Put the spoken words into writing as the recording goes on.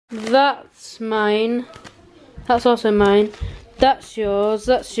That's mine. That's also mine. That's yours.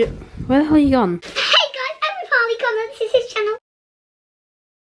 That's your. Where the hell are you gone? Hey guys, I'm Polly Connor. This is his channel.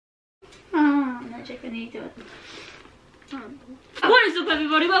 I'm not checking you do it. What is up,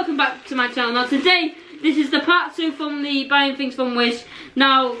 everybody? Welcome back to my channel. Now today, this is the part 2 from the buying things from Wish.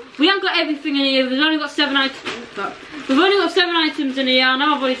 Now we haven't got everything in here. We've only got 7 items. We've only got 7 items in here. I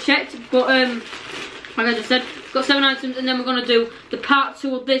know I've already checked, but like I just said, we've got 7 items, and then we're gonna do the part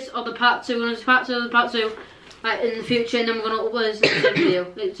 2 of this or the part 2. We're gonna do part 2 of the part 2 in the future, and then we're gonna upload this in one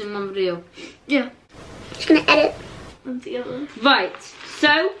video. It's in one video. Yeah. Just gonna edit them together. Right.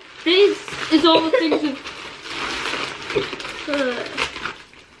 So this is all the things we've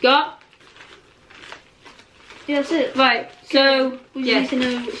got. Yeah, that's it. Right, so we need to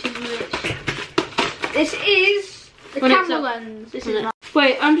know which is which. This is the camera lens. This is not.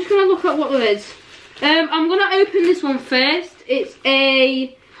 Wait, I'm just gonna look at what there is. I'm gonna open this one first. It's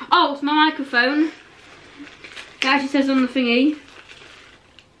a it's my microphone. It actually says on the thingy.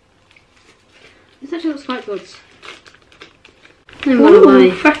 This actually looks quite good.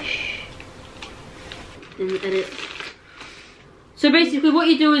 Ooh, fresh. Edit. So basically, what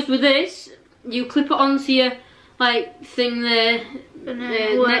you do is with this, you clip it onto your thing there,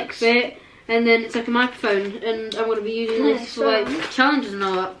 neck bit, and then it's like a microphone. And I'm gonna be using this for challenges and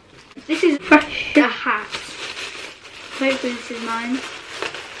all that. This is fresh a hat. Hopefully this is mine.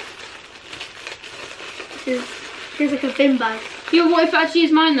 This feels like a bin bag. Yeah, what if it actually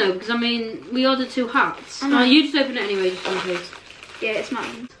is mine though? Because I mean, we ordered 2 hats. Oh, you just open it anyway, just in case. Yeah, it's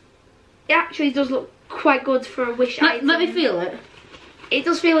mine. It actually does look quite good for a Wish item. Let me feel it. It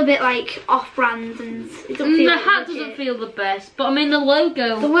does feel a bit like off-brand, and it doesn't feel. The hat doesn't feel the best, but I mean the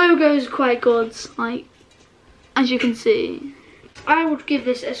logo. The logo is quite good, like as you can see. I would give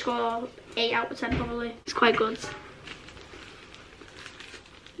this a score of 8 out of 10 probably. It's quite good.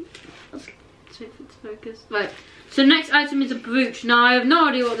 Let's wait for it to focus. Right. So next item is a brooch. Now I have no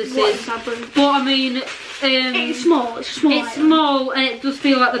idea what this is, but I mean, it's small. It's small. It's small, and it does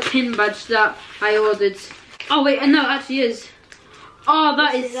feel like the pin badge that I ordered. Oh wait, no, it actually is. Oh,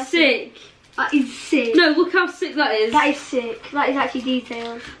 that is sick. That is sick. No, look how sick that is. That is sick. That is actually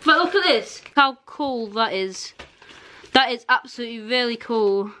detailed. But look at this. How cool that is. That is absolutely really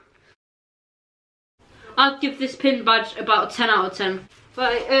cool. I'd give this pin badge about a 10 out of 10.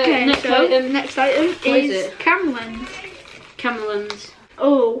 Right, okay, next item is camera lens. Camera lens.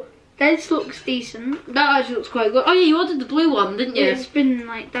 Oh, this looks decent. That actually looks quite good. Oh yeah, you ordered the blue one, didn't you? It's been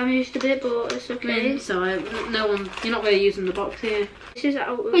damaged a bit, but it's okay. It's alright. No one. You're not really using the box here. This is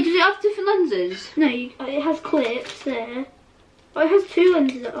out. Wait, does it have different lenses? No, it has clips there. Oh, it has 2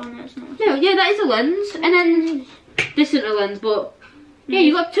 lenses. Oh no, it's not. No, yeah, that is a lens, and then this isn't a lens, but yeah,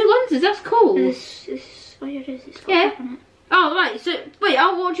 you got 2 lenses. That's cool. Oh yeah, it is. It's got on it. Oh right. So wait,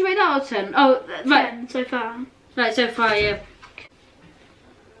 what would you rate that out of 10? Oh, right. 10 so far. Right, so far, yeah.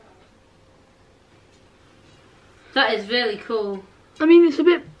 That is really cool. I mean, it's a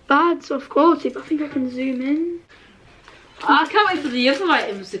bit bad sort of quality, but I think I can zoom in. I can't wait for the other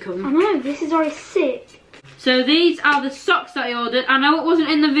items to come. I know, this is already sick. So these are the socks that I ordered. I know it wasn't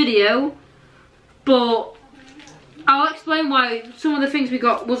in the video, but I'll explain why some of the things we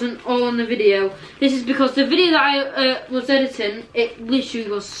got wasn't all in the video. This is because the video that I was editing, it literally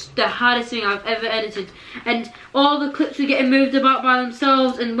was the hardest thing I've ever edited. And all the clips were getting moved about by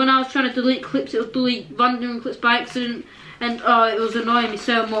themselves, and when I was trying to delete clips, it would delete random clips by accident. And it was annoying me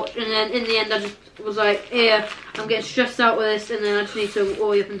so much. And then in the end, I just was like, yeah, I'm getting stressed out with this, and then I just need to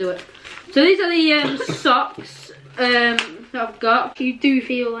hurry up and do it. So these are the socks that I've got. You do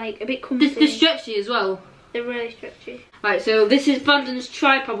feel like a bit comfy. They're stretchy as well. They're really stretchy. Right, so this is Brandon's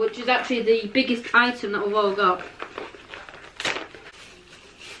tripod, which is actually the biggest item that we've all got.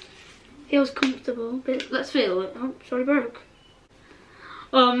 Feels comfortable, but let's feel it. Oh, sorry, broke.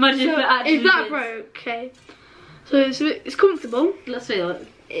 Oh, imagine if it actually is that broke? Okay. So it's comfortable. Let's feel it.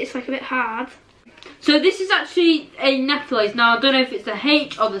 It's like a bit hard. So this is actually a necklace. Now I don't know if it's the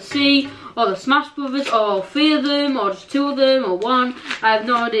H or the C or the Smash Brothers or all 3 of them or just 2 of them or 1. I have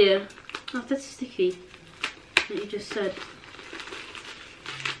no idea. Oh, that's sticky. What you just said.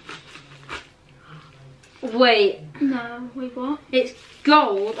 Wait. No, wait, what? It's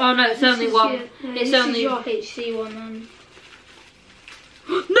gold. Oh no, it's only 1. It's only your HC one then.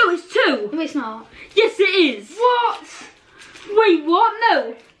 No, it's 2. No, it's not. Yes, it is. What? Wait, what?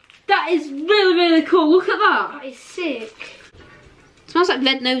 No. That is really, really cool. Look at that. That is sick. It smells like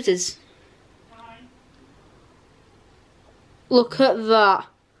red noses. Look at that.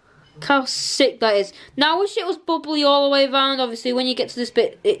 Look how sick that is. Now I wish it was bubbly all the way around. Obviously, when you get to this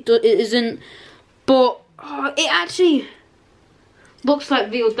bit, it isn't. But it actually Looks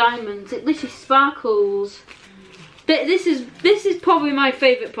like real diamonds. It literally sparkles. This is probably my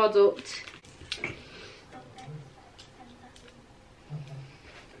favourite product.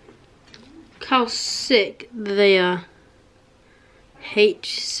 Look how sick they are.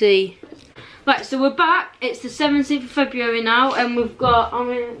 TheHC. Right, so we're back. It's the 17th of February now, and we've got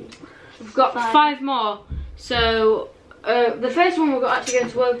five more. So the first one we're actually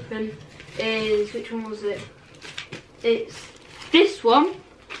going to open is, which one was it? It's this one.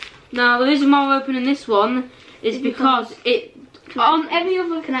 Now the reason why we're opening this one is because it on every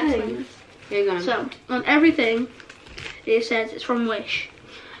other thing. So on everything it says it's from Wish,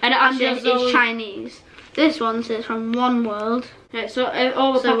 and it actually is Chinese. This one says from One World. Yeah, so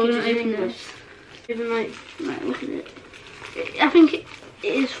all the packages are English. Even like, right, look at it. I think it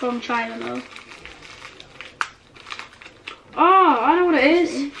is from China though. Oh, I know what it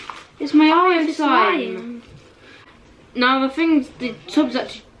is. It's my orange slime. Now the tub's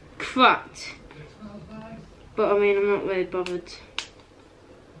actually cracked, but I mean I'm not really bothered.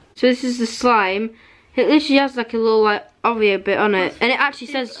 So this is the slime. It literally has like a little like Oreo bit on it, and it actually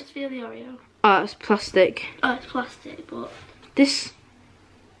says. Let's feel the Oreo. Oh, it's plastic. Oh, it's plastic, but it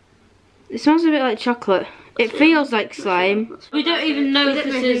smells a bit like chocolate. It feels like slime. We don't even know if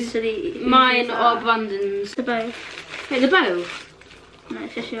this is mine or Brandon's. The bow. Wait, the bow? No,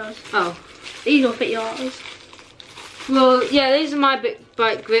 it's just yours. Oh. These will fit yours. Well, yeah, these are my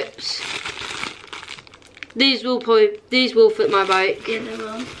bike grips. These will fit my bike. Yeah, they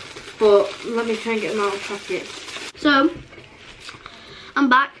will. But let me try and get them out of the packet. So, I'm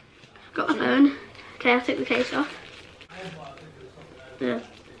back. Got my phone. Okay, I'll take the case off. Yeah,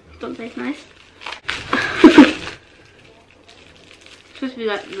 don't taste nice. It's supposed to be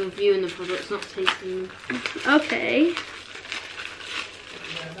like reviewing the products, not tasting them. Okay.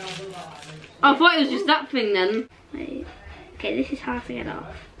 I thought it was just that thing then. Wait. Okay, this is hard to get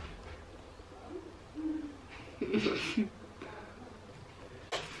off.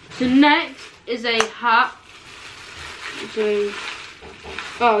 So next is a hat. So,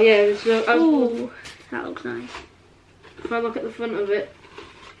 oh yeah. So ooh, that looks nice. If I look at the front of it,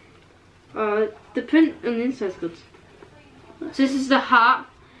 the print on the inside's good. So this is the hat.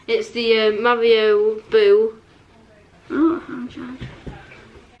 It's the Mario Boo. Oh, I'm trying.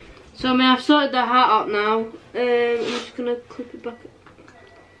 So I mean, I've sorted the hat up now. I'm just gonna clip it back up.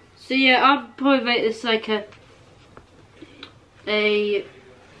 So yeah, I'd probably rate this like a 10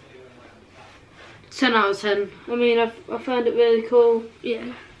 out of 10. I mean, I found it really cool.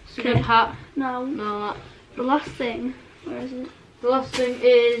 Yeah. It's a good hat. No. No. The last thing. Where is it? The last thing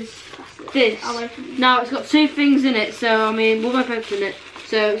is this. Now it's got two things in it, so I mean, we'll both open it.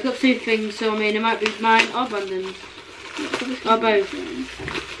 So it's got two things, so I mean, it might be mine or Brandon's. Or both.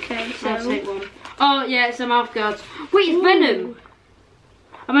 Okay, so I'll take one. Oh yeah, it's a mouth guard. Wait, it's Venom.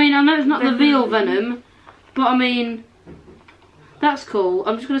 I mean, I know it's not the real Venom, but I mean, that's cool.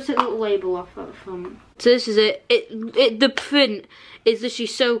 I'm just gonna take the little label off at the front. So this is it. The print is literally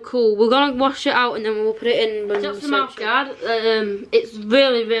so cool. We're gonna wash it out and then we'll put it in. That's the mouth guard. It's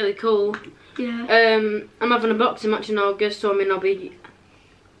really, really cool. Yeah. I'm having a boxing match in August, so I mean, I'll be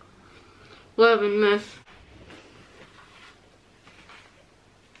loving this.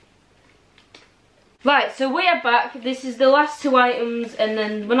 Right, so we are back. This is the last two items, and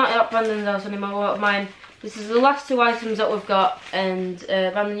then we're not at Brandon's house anymore, we're at mine. This is the last two items that we've got, and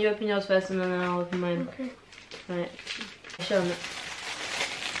Brandon, you open yours first, and then I'll open mine. Okay. Right, show them it.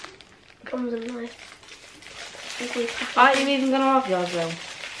 Comes in nice. Are you even going to have yours though?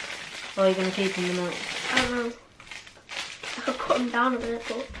 Or are you going to keep them in the night? I don't know. I could cut them down a bit,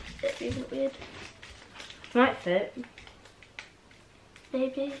 but it'd be a bit weird. Might fit.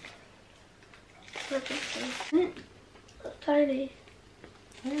 Maybe. I think so. That's tiny.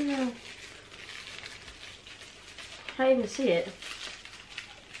 I don't know. Can't even see it.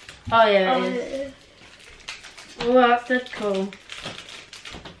 Oh yeah, it is. Oh, that's dead cool.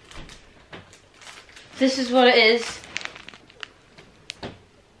 This is what it is.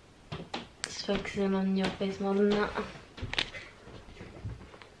 Just focusing on your face more than that.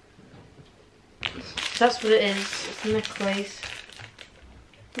 That's what it is. It's a necklace.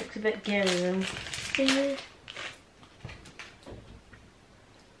 Looks a bit geary though. Yeah. It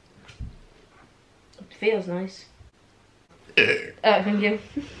feels nice. Thank you.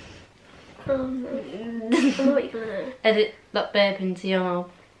 Oh no. I know what you're gonna do. Edit that burp into your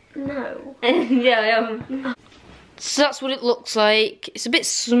mouth. No. Yeah, I am. So that's what it looks like. It's a bit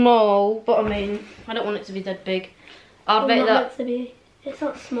small, but I mean, I don't want it to be dead big. I'll bet that. It's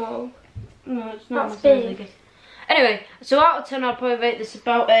not small. No, it's not. That's big. Anyway, so out of 10, I'd probably rate this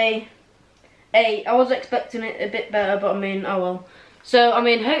about a 8. I was expecting it a bit better, but I mean, oh well. So, I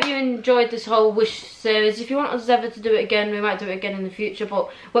mean, hope you enjoyed this whole wish series. If you want us ever to do it again, we might do it again in the future, but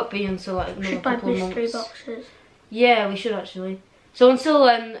won't be until like another couple of months. Mystery boxes. Yeah, we should actually. So until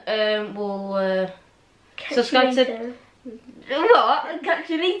then, we'll subscribe to... What?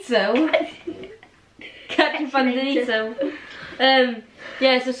 CATCHYA? CATCHYA Bandito.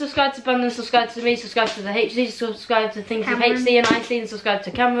 Yeah, so subscribe to Bandon, subscribe to me, subscribe to TheHC, subscribe to things Cameron. of HC and IC, and subscribe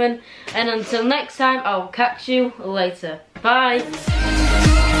to Cameron. And until next time, I'll catch you later. Bye.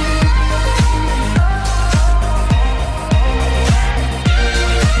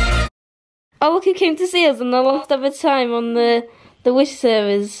 Oh look, who came to see us on the last ever time on the Wish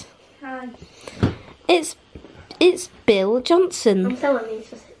series. Hi. It's Bill Johnson. I'm selling these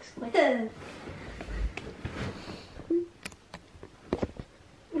for £6.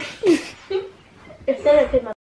 If they're a good